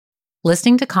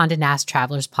Listening to Condé Nast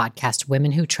Traveler's podcast,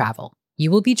 Women Who Travel, you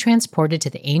will be transported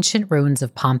to the ancient ruins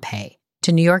of Pompeii,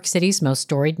 to New York City's most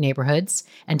storied neighborhoods,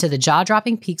 and to the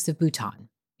jaw-dropping peaks of Bhutan.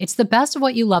 It's the best of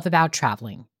what you love about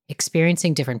traveling,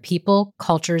 experiencing different people,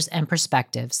 cultures, and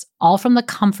perspectives, all from the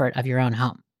comfort of your own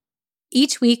home.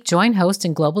 Each week, join host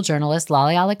and global journalist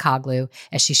Lale Alikoglu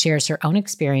as she shares her own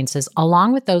experiences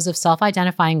along with those of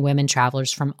self-identifying women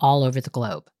travelers from all over the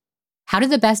globe. How do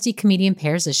the bestie comedian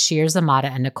pairs of Shir Zamata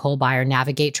and Nicole Byer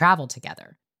navigate travel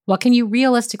together? What can you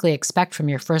realistically expect from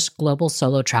your first global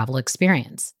solo travel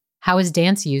experience? How is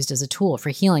dance used as a tool for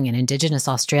healing in Indigenous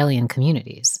Australian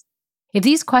communities? If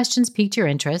these questions piqued your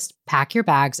interest, pack your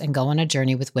bags and go on a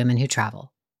journey with Women Who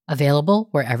Travel. Available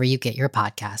wherever you get your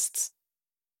podcasts.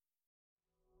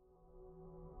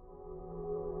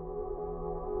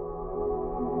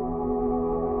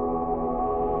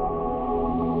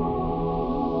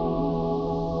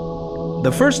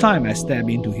 The first time I step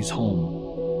into his home,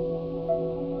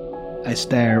 I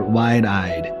stare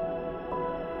wide-eyed.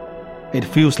 It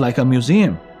feels like a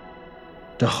museum.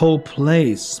 The whole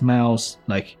place smells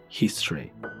like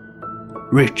history.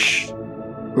 Rich,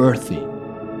 earthy,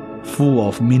 full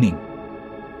of meaning.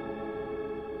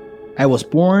 I was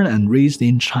born and raised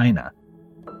in China.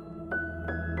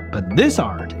 But this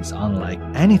art is unlike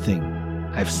anything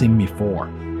I've seen before.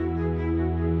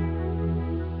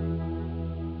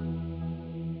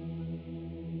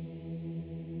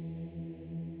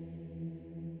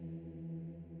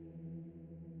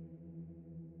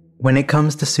 When it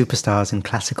comes to superstars in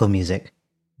classical music,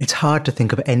 it's hard to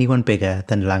think of anyone bigger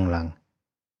than Lang Lang,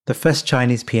 the first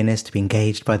Chinese pianist to be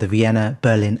engaged by the Vienna,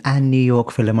 Berlin, and New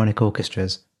York Philharmonic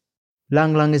Orchestras.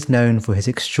 Lang Lang is known for his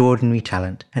extraordinary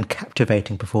talent and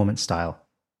captivating performance style.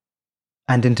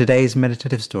 And in today's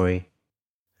meditative story,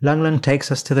 Lang Lang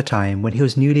takes us to the time when he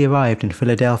was newly arrived in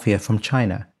Philadelphia from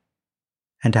China,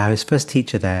 and how his first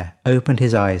teacher there opened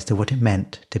his eyes to what it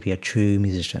meant to be a true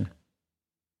musician.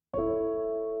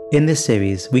 In this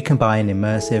series, we combine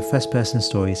immersive first-person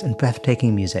stories and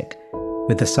breathtaking music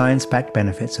with the science-backed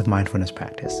benefits of mindfulness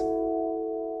practice.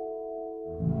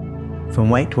 From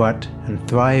Wait What and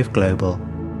Thrive Global,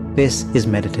 this is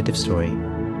Meditative Story.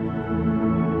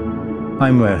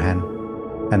 I'm Rohan,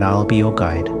 and I'll be your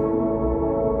guide.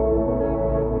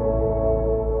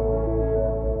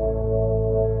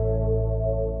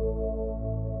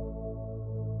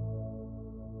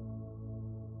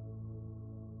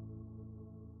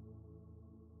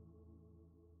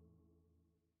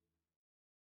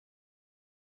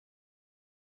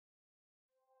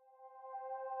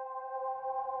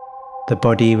 The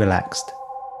body relaxed.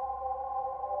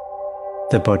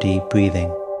 The body breathing.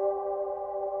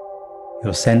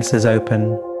 Your senses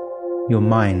open, your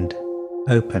mind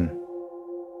open,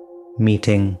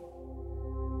 meeting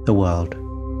the world.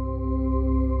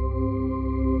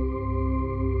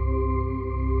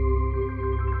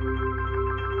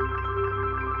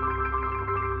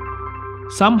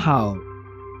 Somehow,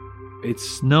 it's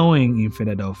snowing in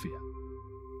Philadelphia.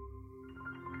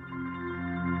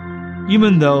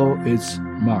 Even though it's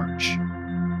March.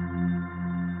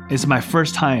 It's my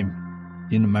first time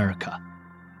in America.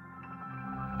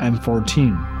 I'm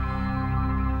 14.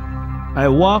 I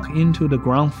walk into the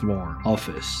ground floor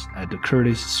office at the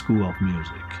Curtis School of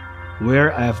Music,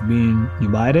 where I've been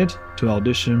invited to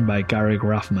audition by Gary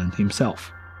Graffman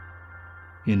himself.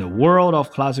 In the world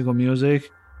of classical music,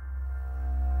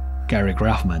 Gary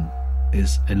Graffman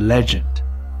is a legend.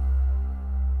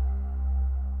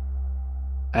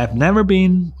 I've never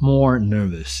been more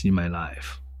nervous in my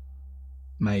life.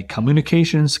 My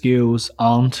communication skills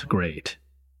aren't great.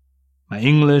 My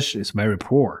English is very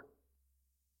poor.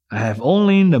 I have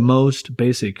only the most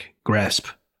basic grasp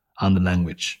on the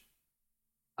language.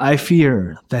 I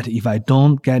fear that if I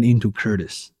don't get into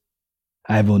Curtis,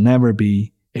 I will never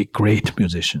be a great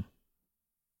musician.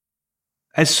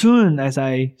 As soon as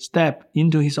I step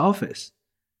into his office,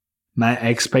 my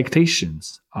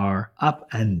expectations are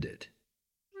upended.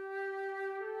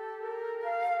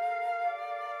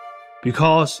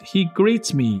 Because he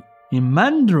greets me in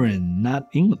Mandarin, not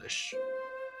English.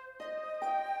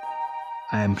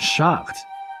 I am shocked.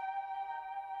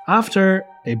 After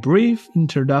a brief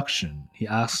introduction, he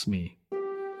asks me,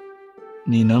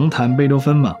 你能弹贝多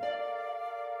芬吗?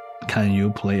 Can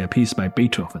you play a piece by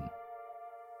Beethoven?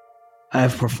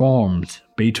 I've performed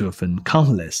Beethoven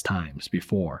countless times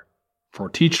before, for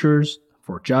teachers,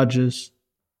 for judges,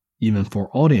 even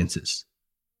for audiences.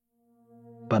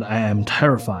 But I am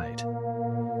terrified.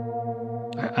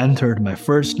 I entered my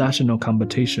first national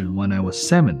competition when I was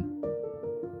 7.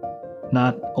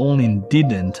 Not only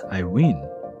didn't I win,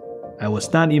 I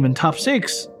was not even top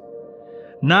 6,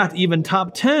 not even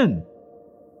top 10.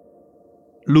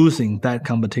 Losing that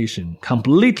competition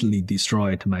completely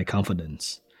destroyed my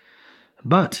confidence.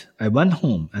 But I went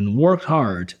home and worked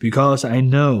hard because I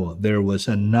know there was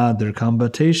another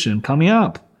competition coming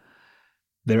up.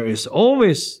 There is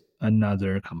always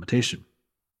another competition.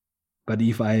 But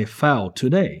if I fail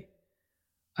today,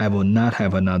 I will not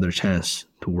have another chance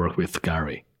to work with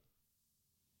Gary.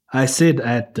 I sit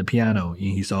at the piano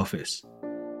in his office.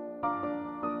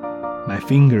 My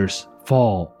fingers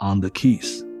fall on the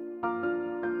keys,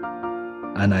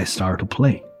 and I start to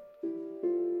play.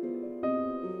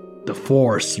 The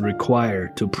force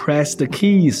required to press the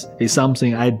keys is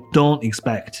something I don't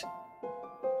expect.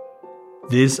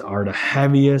 These are the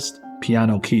heaviest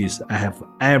piano keys I have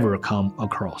ever come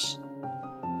across.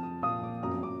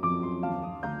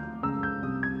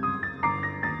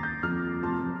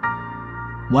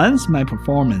 Once my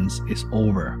performance is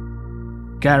over,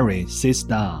 Gary sits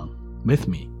down with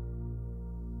me.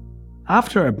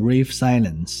 After a brief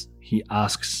silence, he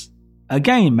asks,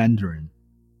 again in Mandarin,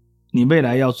 你未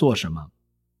来要做什么?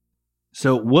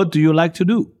 So what do you like to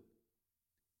do?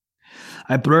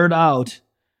 I blurt out,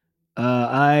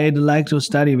 I'd like to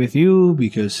study with you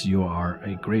because you are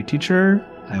a great teacher.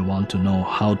 I want to know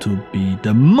how to be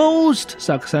the most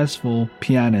successful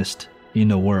pianist in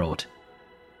the world.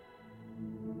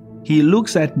 He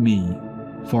looks at me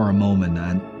for a moment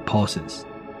and pauses.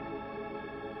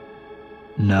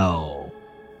 No,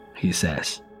 he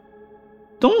says.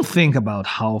 Don't think about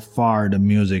how far the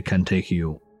music can take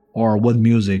you or what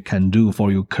music can do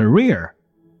for your career.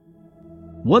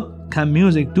 What can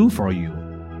music do for you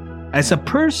as a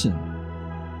person?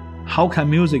 How can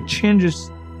music change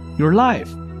your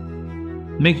life,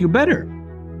 make you better?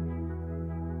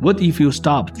 What if you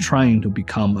stop trying to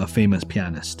become a famous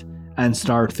pianist and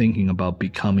start thinking about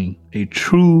becoming a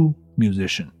true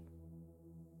musician?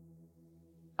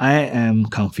 I am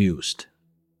confused.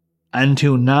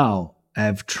 Until now,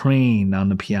 I've trained on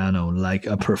the piano like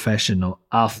a professional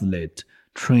athlete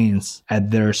trains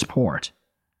at their sport.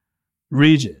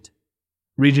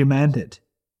 Regimented.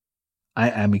 I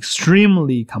am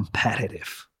extremely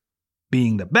competitive.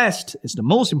 Being the best is the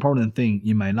most important thing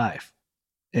in my life.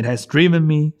 It has driven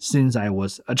me since I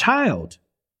was a child.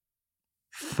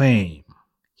 Fame,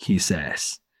 he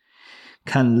says,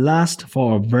 can last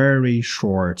for a very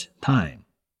short time.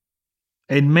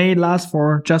 It may last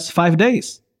for just 5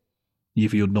 days.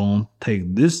 If you don't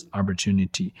take this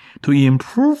opportunity to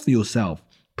improve yourself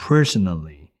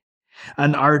personally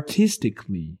and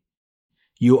artistically,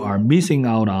 you are missing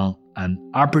out on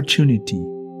an opportunity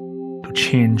to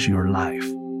change your life.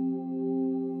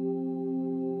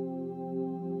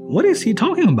 What is he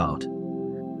talking about?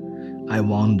 I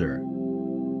wonder.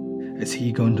 Is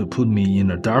he going to put me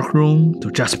in a dark room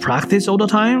to just practice all the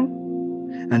time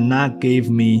and not give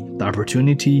me the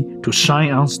opportunity to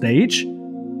shine on stage?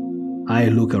 I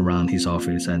look around his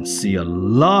office and see a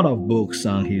lot of books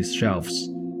on his shelves.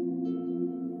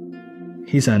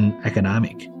 He's an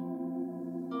academic.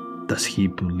 Does he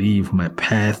believe my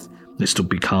path is to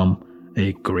become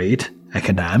a great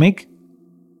academic?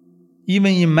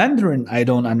 Even in Mandarin, I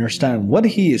don't understand what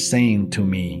he is saying to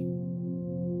me.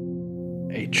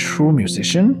 A true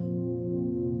musician?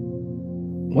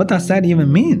 What does that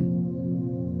even mean?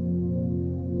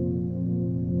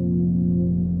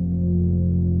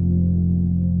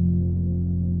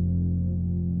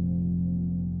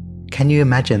 Can you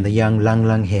imagine the young Lang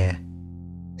Lang here,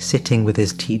 sitting with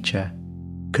his teacher,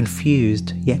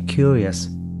 confused yet curious?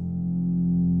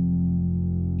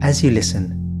 As you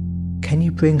listen, can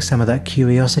you bring some of that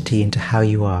curiosity into how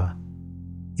you are?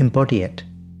 Embody it.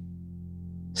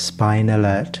 Spine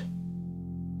alert,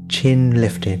 chin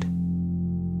lifted,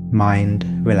 mind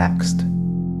relaxed.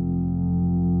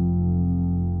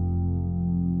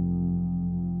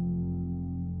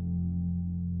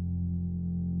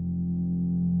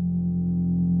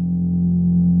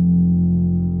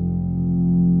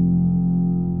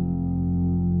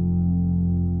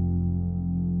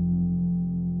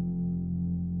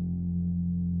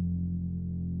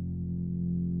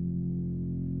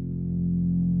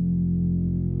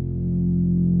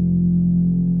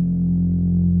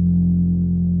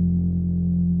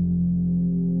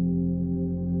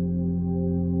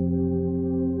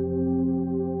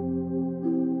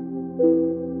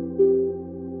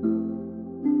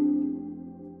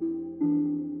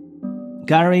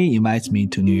 Gary invites me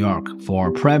to New York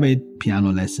for private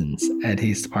piano lessons at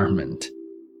his apartment.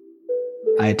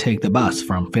 I take the bus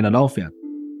from Philadelphia,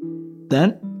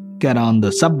 then get on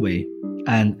the subway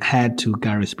and head to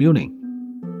Gary's building.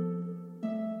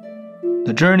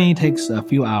 The journey takes a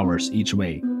few hours each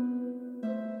way,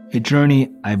 a journey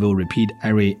I will repeat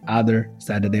every other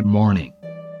Saturday morning.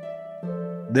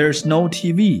 There's no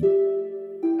TV,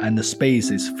 and the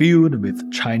space is filled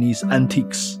with Chinese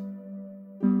antiques.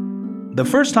 The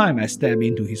first time I step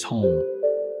into his home,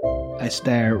 I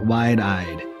stare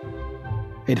wide-eyed.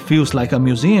 It feels like a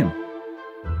museum.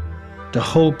 The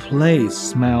whole place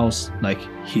smells like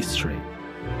history.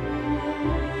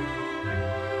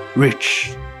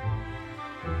 Rich,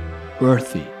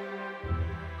 earthy,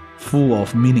 full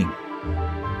of meaning.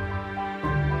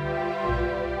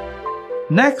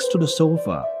 Next to the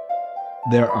sofa,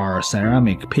 there are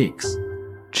ceramic pigs,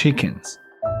 chickens,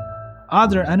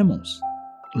 other animals,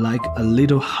 like a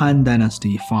little Han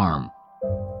Dynasty farm.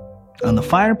 On the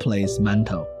fireplace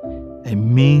mantel, a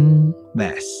Ming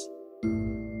vase.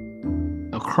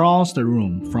 Across the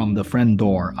room from the front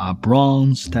door are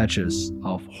bronze statues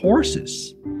of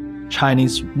horses.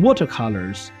 Chinese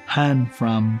watercolors hang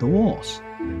from the walls.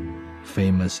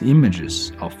 Famous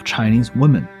images of Chinese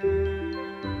women.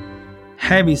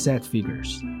 Heavy-set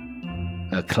figures.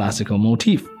 A classical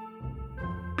motif.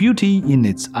 Beauty in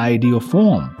its ideal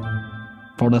form.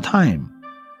 For the time.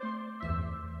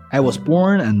 I was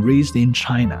born and raised in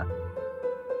China.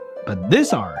 But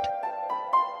this art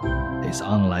is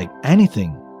unlike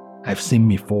anything I've seen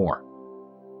before.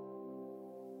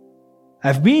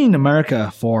 I've been in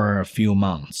America for a few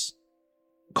months.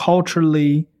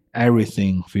 Culturally,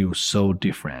 everything feels so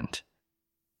different.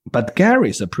 But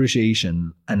Gary's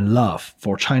appreciation and love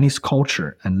for Chinese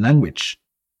culture and language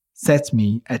sets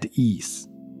me at ease.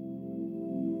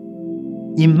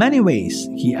 In many ways,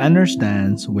 he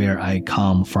understands where I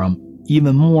come from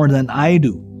even more than I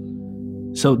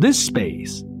do. So this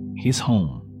space, his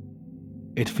home,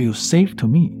 it feels safe to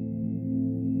me.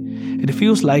 It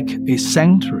feels like a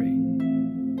sanctuary.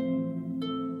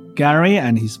 Gary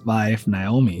and his wife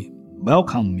Naomi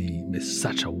welcome me with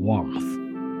such a warmth.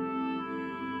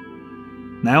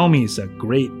 Naomi is a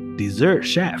great dessert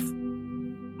chef.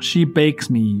 She bakes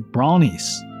me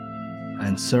brownies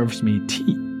and serves me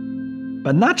tea.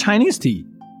 But not Chinese tea.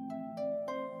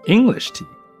 English tea.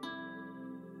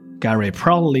 Gary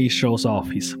proudly shows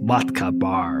off his vodka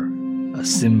bar, a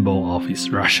symbol of his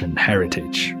Russian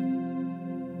heritage.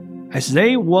 As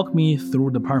they walk me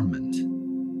through the apartment,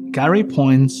 Gary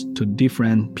points to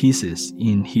different pieces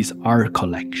in his art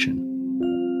collection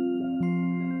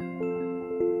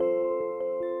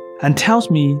and tells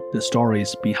me the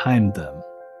stories behind them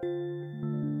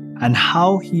and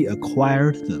how he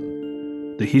acquired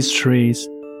them, the histories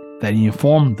that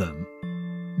inform them,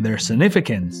 their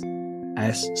significance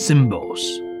as symbols.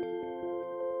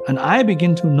 And I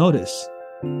begin to notice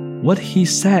what he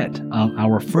said on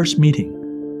our first meeting,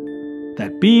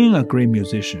 that being a great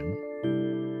musician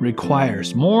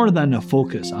requires more than a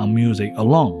focus on music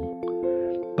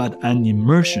alone, but an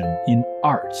immersion in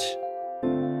art.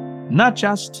 Not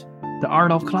just the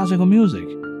art of classical music,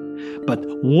 but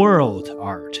world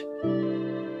art.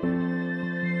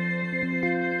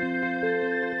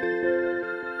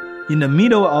 In the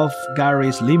middle of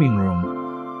Gary's living room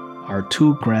are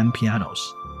two grand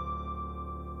pianos.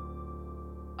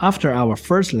 After our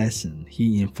first lesson,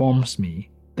 he informs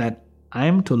me that I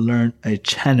am to learn a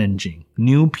challenging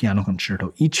new piano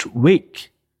concerto each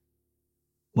week.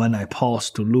 When I pause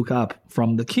to look up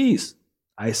from the keys,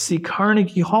 I see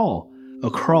Carnegie Hall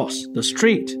across the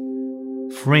street,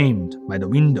 framed by the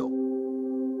window.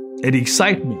 It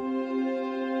excites me,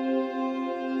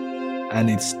 and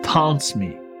it taunts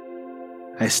me.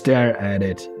 I stare at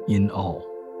it in awe.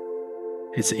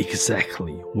 It's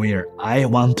exactly where I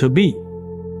want to be.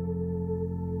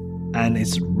 And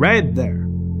it's right there,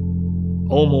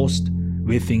 almost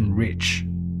within reach.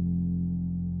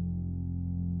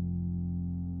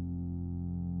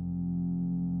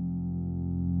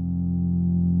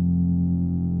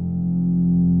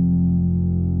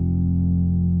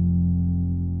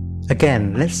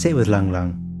 Again, let's sit with Lung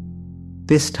Lung,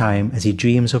 this time as he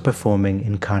dreams of performing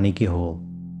in Carnegie Hall.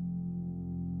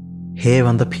 Here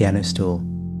on the piano stool,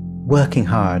 working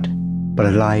hard, but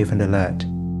alive and alert,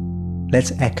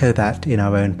 let's echo that in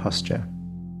our own posture.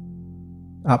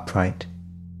 Upright,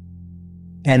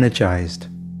 energized,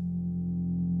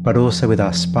 but also with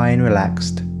our spine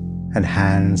relaxed and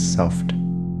hands soft.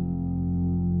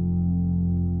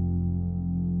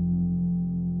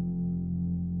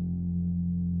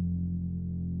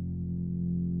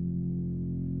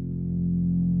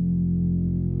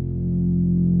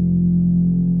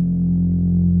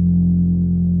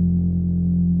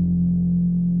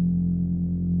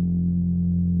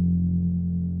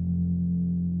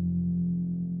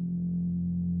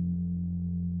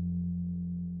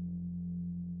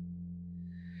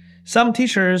 Some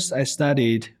teachers I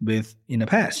studied with in the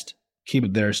past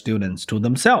keep their students to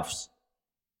themselves.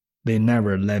 They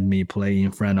never let me play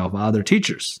in front of other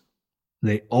teachers.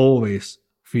 They always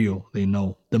feel they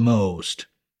know the most,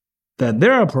 that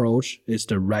their approach is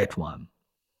the right one.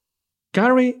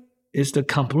 Gary is the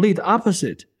complete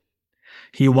opposite.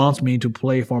 He wants me to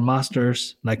play for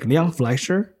masters like Leon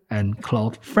Fleischer and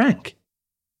Claude Frank.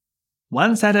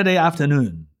 One Saturday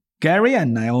afternoon, Gary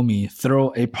and Naomi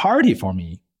throw a party for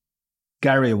me.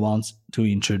 Gary wants to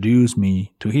introduce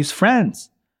me to his friends,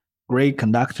 great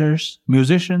conductors,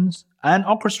 musicians, and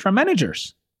orchestra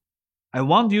managers. I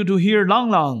want you to hear Lang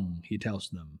Lang, he tells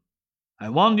them. I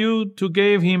want you to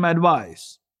give him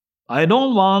advice. I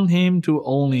don't want him to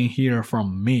only hear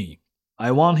from me.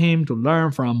 I want him to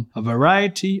learn from a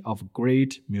variety of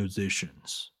great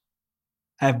musicians.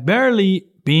 I've barely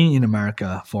been in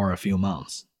America for a few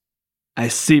months. I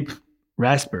sip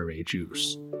raspberry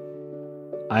juice.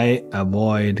 I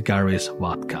avoid Gary's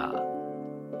vodka.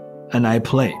 And I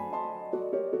play.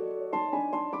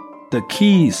 The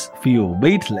keys feel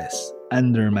weightless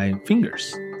under my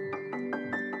fingers.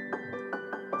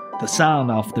 The sound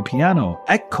of the piano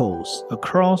echoes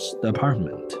across the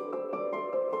apartment.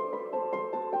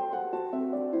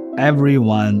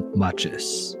 Everyone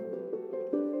watches.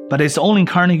 But it's only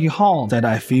Carnegie Hall that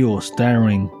I feel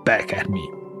staring back at me.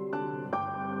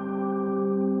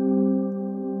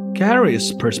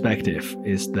 Gary's perspective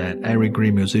is that every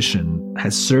great musician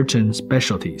has certain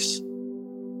specialties.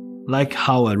 Like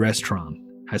how a restaurant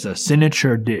has a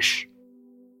signature dish,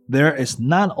 there is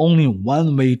not only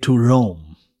one way to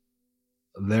Rome.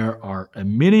 There are a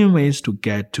million ways to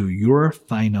get to your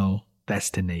final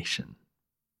destination.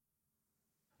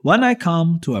 When I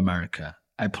come to America,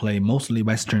 I play mostly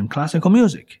Western classical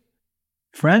music.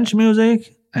 French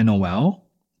music, I know well.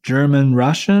 German,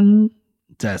 Russian,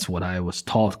 that's what I was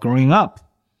taught growing up.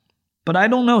 But I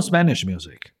don't know Spanish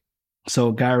music.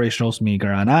 So Gary shows me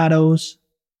Granados,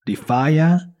 Di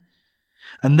Falla,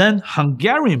 and then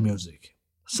Hungarian music,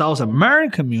 South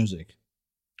American music.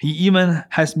 He even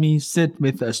has me sit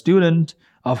with a student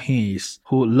of his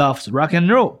who loves rock and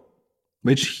roll,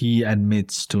 which he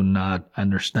admits to not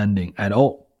understanding at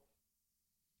all.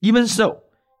 Even so,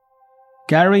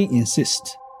 Gary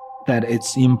insists that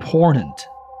it's important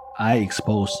I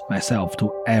expose myself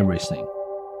to everything,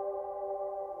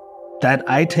 that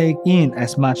I take in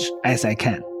as much as I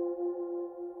can.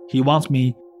 He wants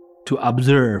me to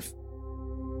observe,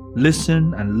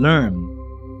 listen, and learn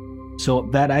so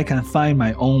that I can find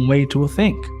my own way to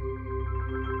think.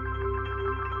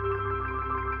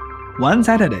 One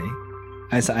Saturday,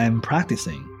 as I am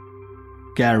practicing,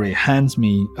 Gary hands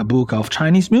me a book of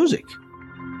Chinese music.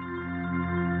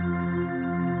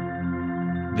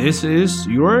 This is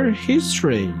your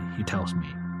history, he tells me.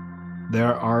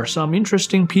 There are some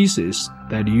interesting pieces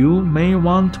that you may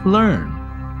want to learn.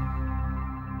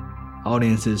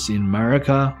 Audiences in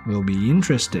America will be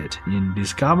interested in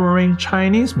discovering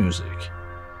Chinese music.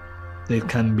 It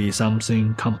can be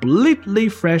something completely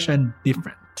fresh and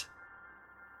different.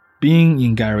 Being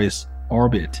in Gary's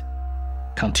orbit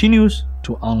continues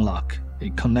to unlock a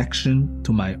connection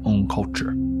to my own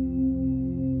culture.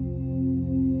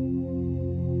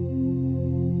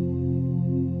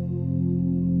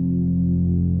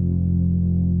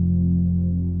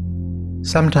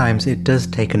 Sometimes it does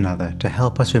take another to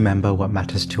help us remember what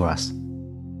matters to us.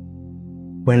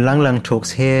 When Lang Lang talks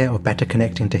here of better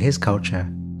connecting to his culture,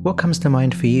 what comes to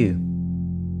mind for you?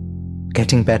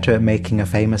 Getting better at making a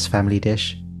famous family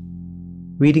dish?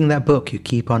 Reading that book you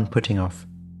keep on putting off?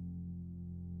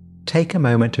 Take a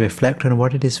moment to reflect on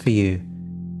what it is for you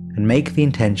and make the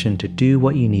intention to do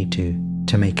what you need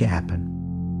to make it happen.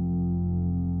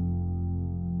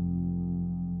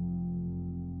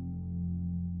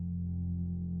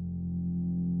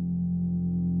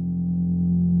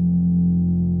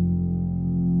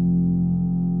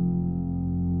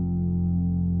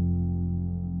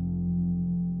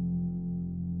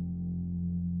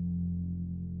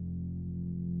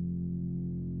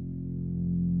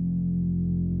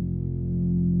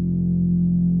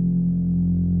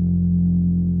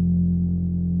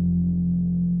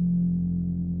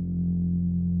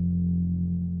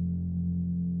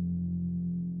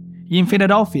 In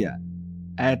Philadelphia,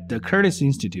 at the Curtis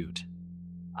Institute,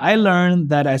 I learned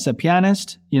that as a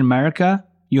pianist in America,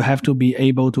 you have to be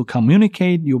able to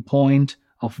communicate your point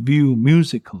of view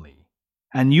musically,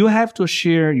 and you have to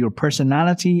share your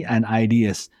personality and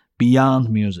ideas beyond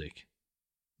music.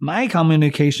 My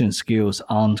communication skills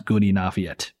aren't good enough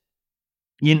yet.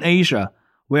 In Asia,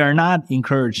 we are not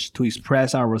encouraged to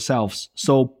express ourselves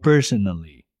so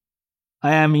personally.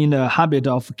 I am in the habit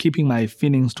of keeping my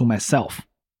feelings to myself.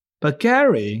 But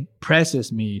Gary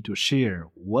presses me to share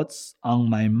what's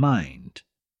on my mind.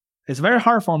 It's very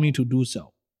hard for me to do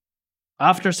so.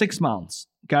 After 6 months,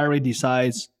 Gary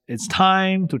decides it's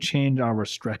time to change our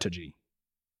strategy.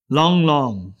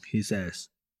 Long, he says,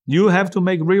 you have to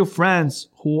make real friends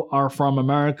who are from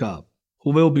America,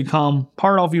 who will become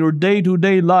part of your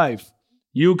day-to-day life.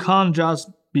 You can't just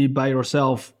be by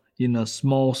yourself in a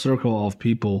small circle of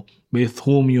people with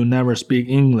whom you never speak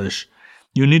English.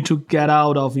 You need to get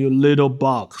out of your little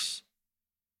box.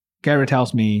 Gary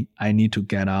tells me I need to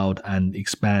get out and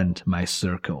expand my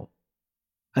circle.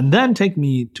 And then take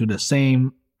me to the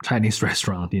same Chinese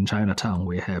restaurant in Chinatown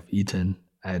we have eaten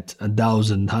at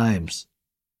 1,000 times.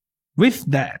 With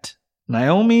that,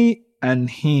 Naomi and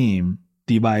him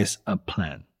devise a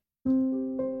plan.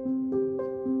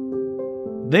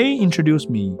 They introduced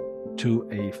me to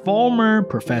a former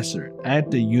professor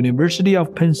at the University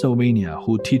of Pennsylvania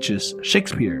who teaches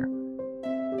Shakespeare,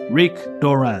 Rick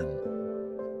Doran.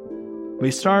 We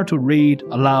start to read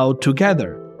aloud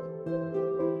together.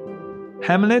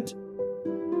 Hamlet,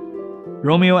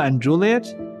 Romeo and Juliet,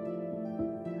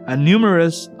 and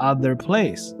numerous other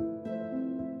plays.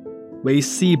 We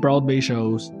see Broadway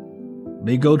shows.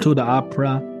 We go to the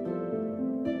opera.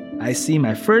 I see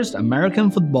my first American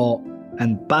football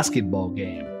and basketball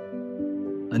game.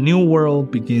 A new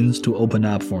world begins to open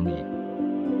up for me.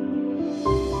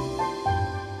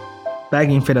 Back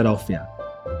in Philadelphia,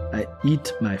 I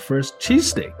eat my first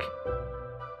cheesesteak.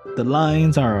 The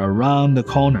lines are around the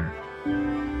corner.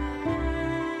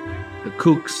 The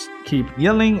cooks keep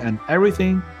yelling and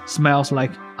everything smells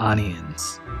like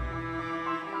onions.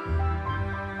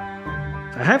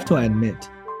 I have to admit,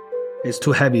 it's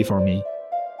too heavy for me,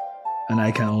 and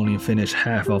I can only finish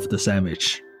half of the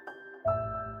sandwich.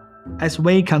 As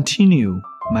we continue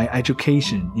my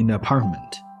education in the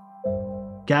apartment,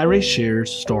 Gary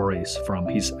shares stories from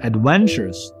his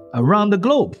adventures around the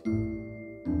globe.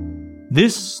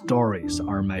 These stories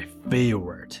are my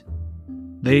favorite.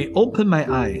 They open my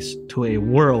eyes to a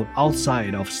world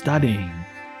outside of studying,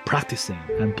 practicing,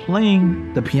 and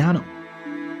playing the piano.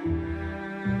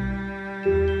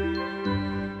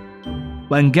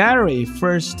 When Gary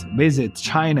first visited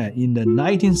China in the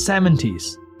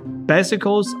 1970s,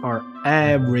 bicycles are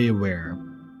everywhere.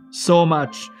 So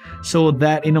much so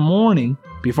that in the morning,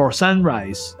 before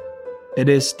sunrise, it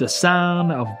is the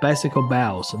sound of bicycle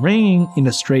bells ringing in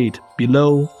the street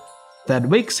below that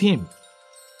wakes him.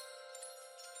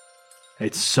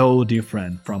 It's so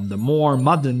different from the more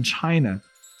modern China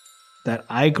that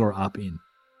I grew up in.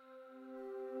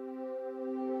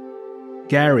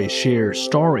 Gary shares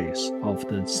stories of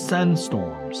the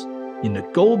sandstorms in the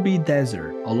Gobi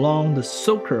Desert along the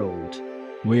Silk Road,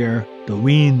 where the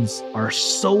winds are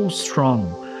so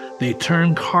strong they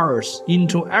turn cars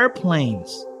into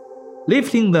airplanes,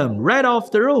 lifting them right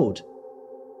off the road.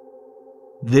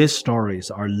 These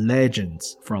stories are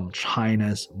legends from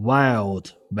China's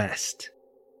Wild West,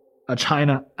 a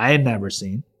China I'd never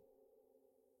seen.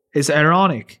 It's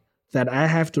ironic that I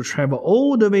have to travel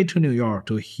all the way to New York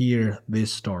to hear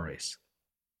these stories.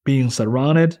 Being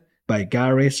surrounded by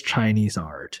Gary's Chinese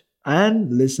art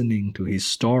and listening to his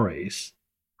stories,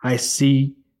 I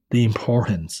see the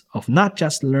importance of not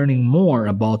just learning more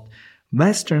about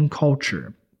Western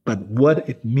culture, but what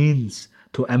it means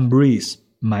to embrace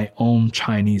my own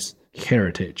Chinese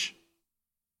heritage.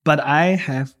 But I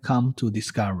have come to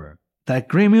discover that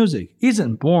great music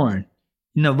isn't born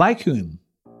in a vacuum.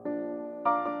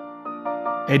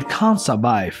 It can't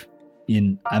survive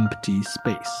in empty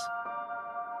space.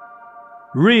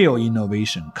 Real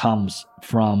innovation comes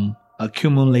from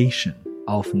accumulation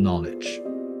of knowledge,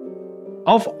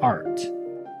 of art,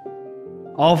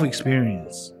 of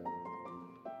experience.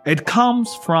 It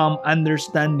comes from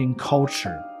understanding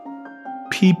culture,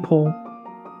 people,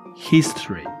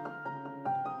 history,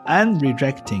 and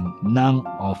rejecting none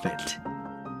of it,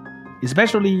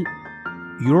 especially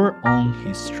your own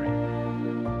history.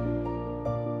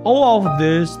 All of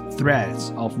these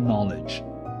threads of knowledge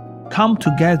come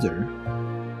together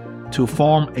to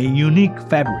form a unique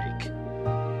fabric.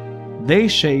 They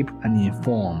shape and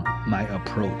inform my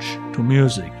approach to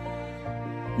music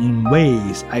in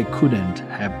ways I couldn't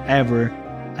have ever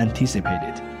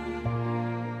anticipated.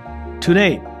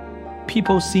 Today,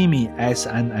 people see me as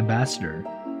an ambassador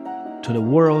to the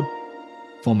world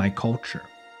for my culture.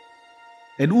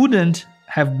 It wouldn't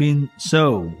have been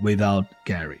so without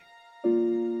Gary.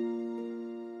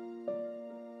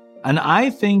 And I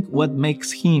think what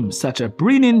makes him such a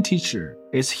brilliant teacher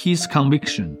is his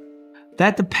conviction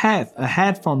that the path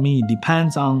ahead for me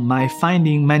depends on my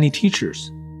finding many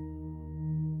teachers.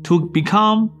 To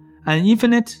become an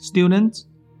infinite student,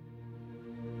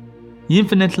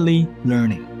 infinitely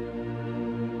learning.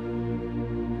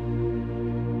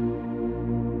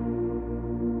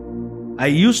 I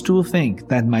used to think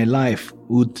that my life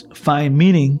would find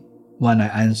meaning when I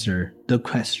answer the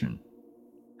question,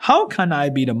 how can I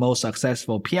be the most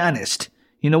successful pianist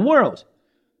in the world?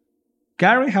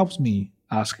 Gary helps me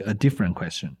ask a different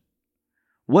question.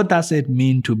 What does it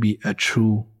mean to be a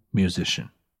true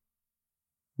musician?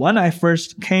 When I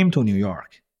first came to New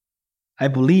York, I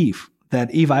believed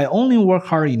that if I only work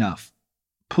hard enough,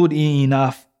 put in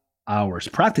enough hours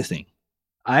practicing,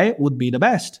 I would be the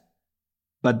best.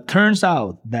 But turns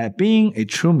out that being a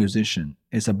true musician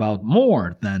is about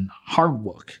more than hard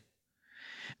work.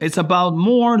 It's about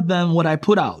more than what I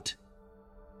put out.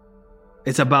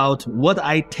 It's about what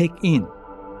I take in.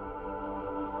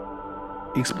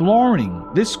 Exploring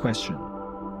this question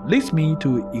leads me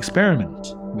to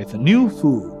experiment with new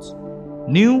foods,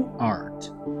 new art,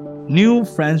 new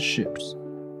friendships,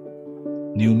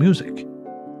 new music,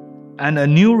 and a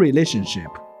new relationship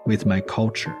with my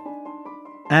culture.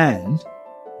 And,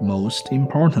 most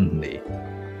importantly,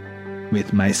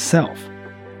 with myself.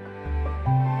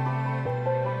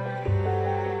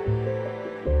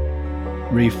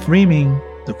 Reframing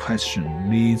the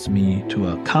question leads me to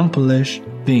accomplish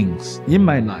things in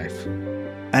my life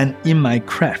and in my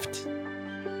craft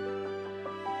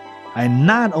I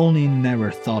not only never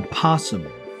thought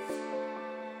possible,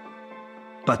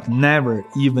 but never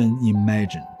even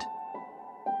imagined.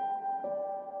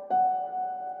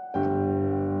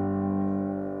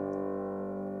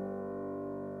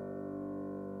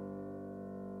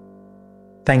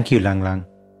 Thank you, Lang Lang.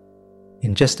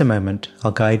 In just a moment,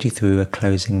 I'll guide you through a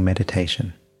closing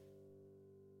meditation.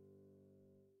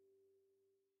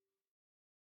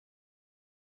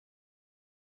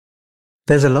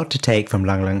 There's a lot to take from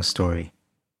Lang Lang's story,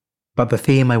 but the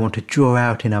theme I want to draw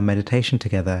out in our meditation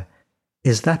together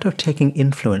is that of taking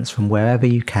influence from wherever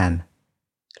you can,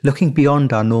 looking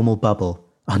beyond our normal bubble,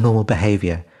 our normal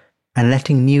behavior, and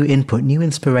letting new input, new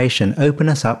inspiration open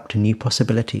us up to new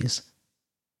possibilities.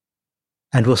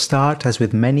 And we'll start, as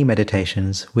with many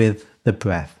meditations, with the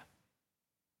breath.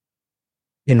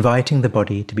 Inviting the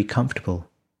body to be comfortable,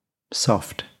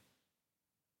 soft,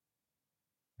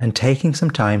 and taking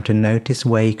some time to notice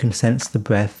where you can sense the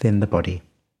breath in the body.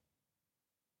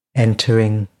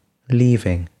 Entering,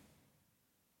 leaving,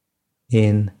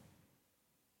 in,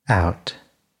 out,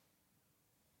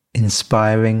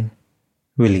 inspiring,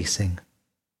 releasing.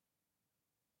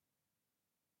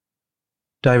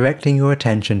 Directing your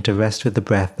attention to rest with the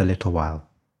breath a little while,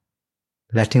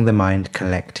 letting the mind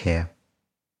collect here,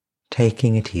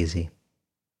 taking it easy.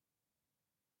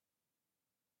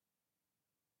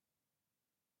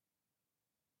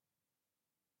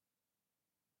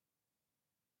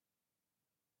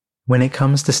 When it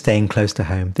comes to staying close to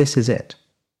home, this is it.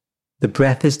 The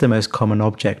breath is the most common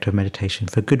object of meditation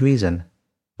for good reason,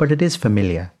 but it is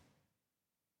familiar.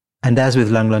 And as with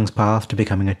Lang Lang's path to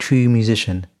becoming a true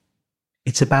musician,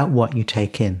 it's about what you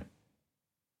take in.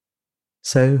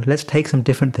 So let's take some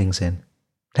different things in.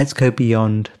 Let's go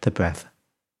beyond the breath.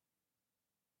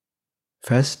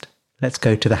 First, let's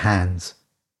go to the hands,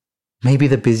 maybe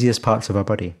the busiest parts of our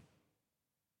body.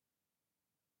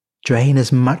 Drain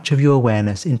as much of your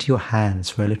awareness into your hands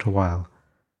for a little while,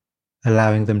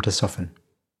 allowing them to soften.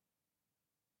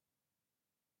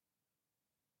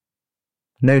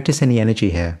 Notice any energy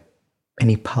here,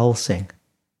 any pulsing,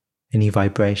 any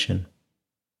vibration.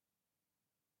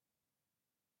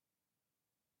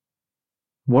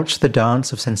 Watch the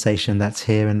dance of sensation that's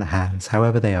here in the hands,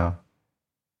 however they are,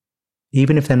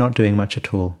 even if they're not doing much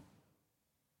at all.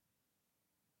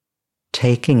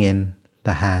 Taking in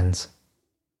the hands.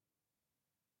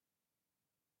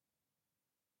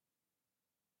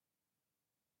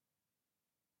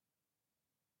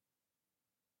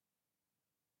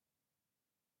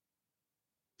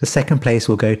 The second place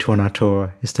we'll go to on our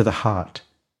tour is to the heart,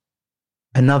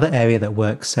 another area that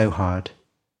works so hard.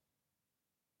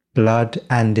 Blood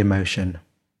and emotion.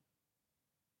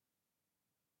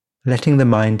 Letting the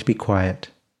mind be quiet.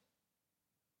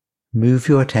 Move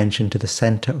your attention to the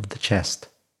center of the chest,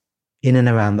 in and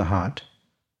around the heart.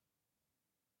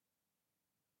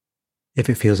 If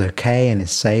it feels okay and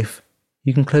is safe,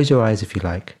 you can close your eyes if you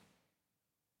like.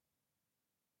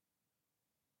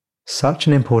 Such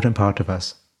an important part of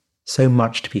us, so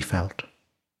much to be felt.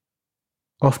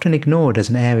 Often ignored as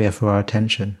an area for our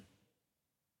attention.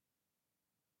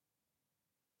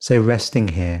 So resting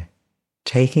here,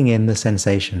 taking in the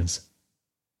sensations,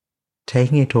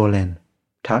 taking it all in,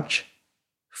 touch,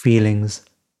 feelings,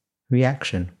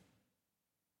 reaction.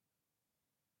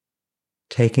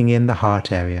 Taking in the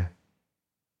heart area,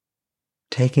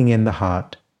 taking in the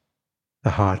heart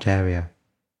area.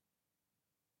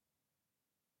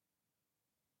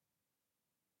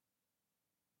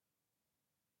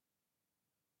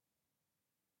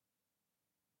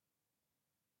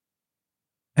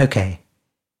 Okay,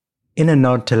 in a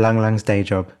nod to Lang Lang's day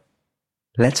job,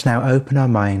 let's now open our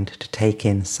mind to take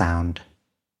in sound.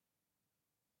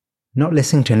 Not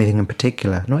listening to anything in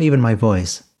particular, not even my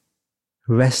voice.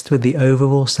 Rest with the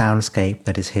overall soundscape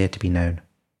that is here to be known.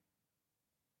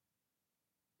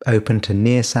 Open to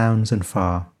near sounds and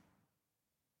far.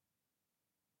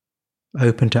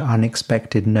 Open to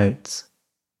unexpected notes.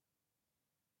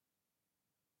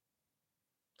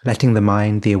 Letting the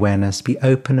mind, the awareness, be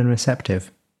open and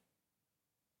receptive.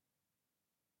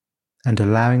 And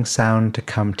allowing sound to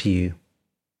come to you.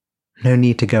 No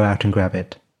need to go out and grab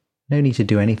it. No need to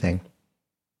do anything.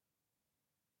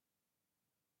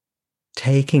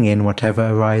 Taking in whatever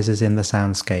arises in the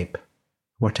soundscape,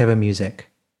 whatever music.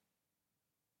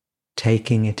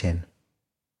 Taking it in.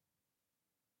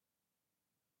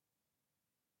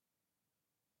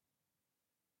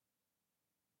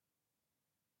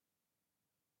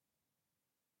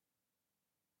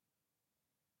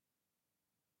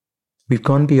 We've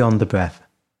gone beyond the breath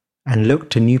and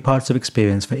looked to new parts of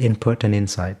experience for input and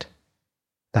insight.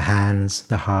 The hands,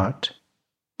 the heart,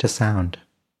 to sound.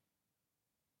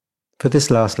 For this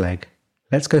last leg,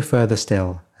 let's go further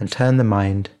still and turn the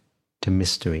mind to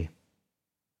mystery.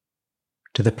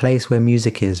 To the place where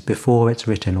music is before it's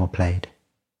written or played.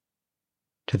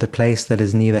 To the place that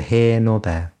is neither here nor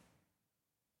there.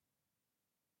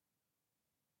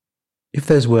 If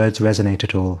those words resonate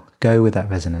at all, go with that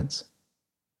resonance.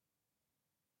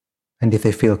 And if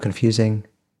they feel confusing,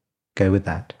 go with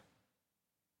that.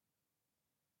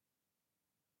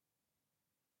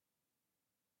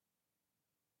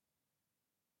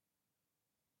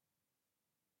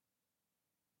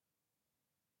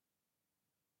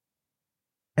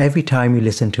 Every time you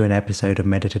listen to an episode of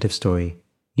Meditative Story,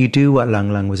 you do what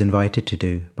Lang Lang was invited to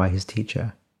do by his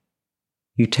teacher.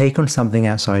 You take on something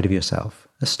outside of yourself,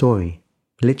 a story,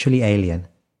 literally alien.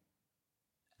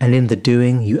 And in the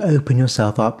doing, you open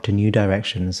yourself up to new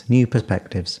directions, new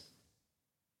perspectives.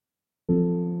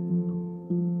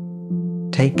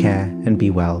 Take care and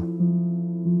be well.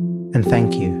 And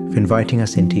thank you for inviting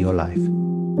us into your life.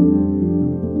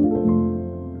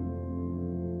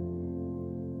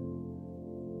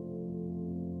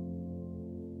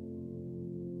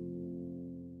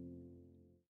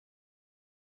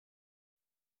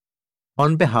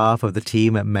 On behalf of the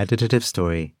team at Meditative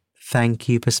Story, thank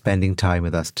you for spending time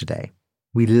with us today.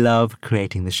 We love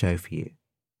creating the show for you.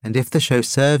 And if the show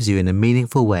serves you in a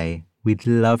meaningful way, we'd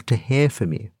love to hear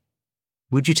from you.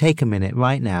 Would you take a minute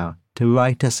right now to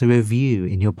write us a review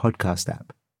in your podcast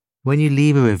app? When you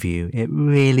leave a review, it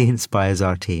really inspires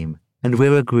our team, and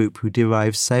we're a group who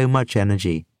derives so much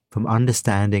energy from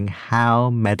understanding how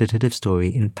Meditative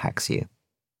Story impacts you.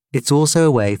 It's also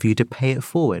a way for you to pay it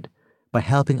forward by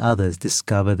helping others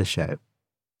discover the show.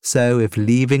 So if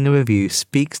leaving a review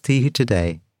speaks to you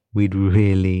today, we'd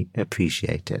really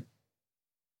appreciate it.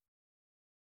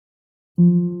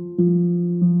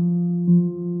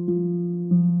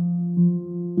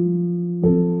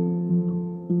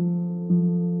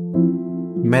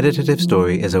 Meditative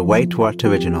Story is a Wait What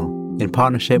original in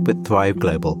partnership with Thrive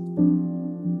Global.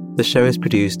 The show is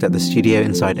produced at the studio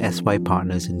inside SY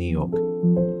Partners in New York.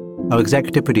 Our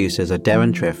executive producers are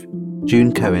Darren Triff,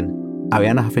 June Cohen,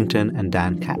 Ariana Huffington, and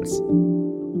Dan Katz.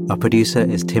 Our producer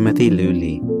is Timothy Liu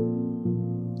Lee.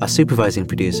 Our supervising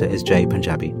producer is Jay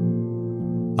Punjabi.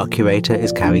 Our curator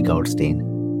is Carrie Goldstein.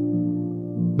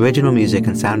 Original music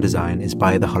and sound design is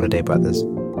by the Holiday Brothers.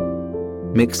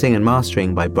 Mixing and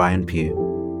mastering by Brian Pugh.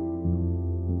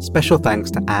 Special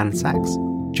thanks to Anne Sachs,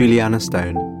 Juliana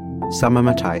Stone, Summer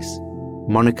Matthijs,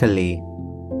 Monica Lee,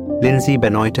 Lindsay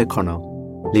Benoit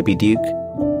O'Connell, Libby Duke,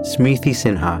 Smriti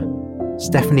Sinha,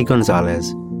 Stephanie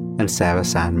Gonzalez, and Sarah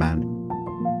Sandman.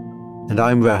 And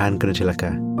I'm Rohan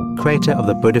Gunachilaka, creator of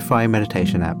the Buddhify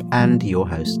meditation app and your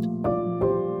host.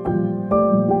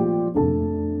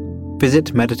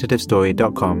 Visit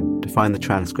meditativestory.com to find the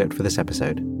transcript for this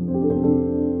episode.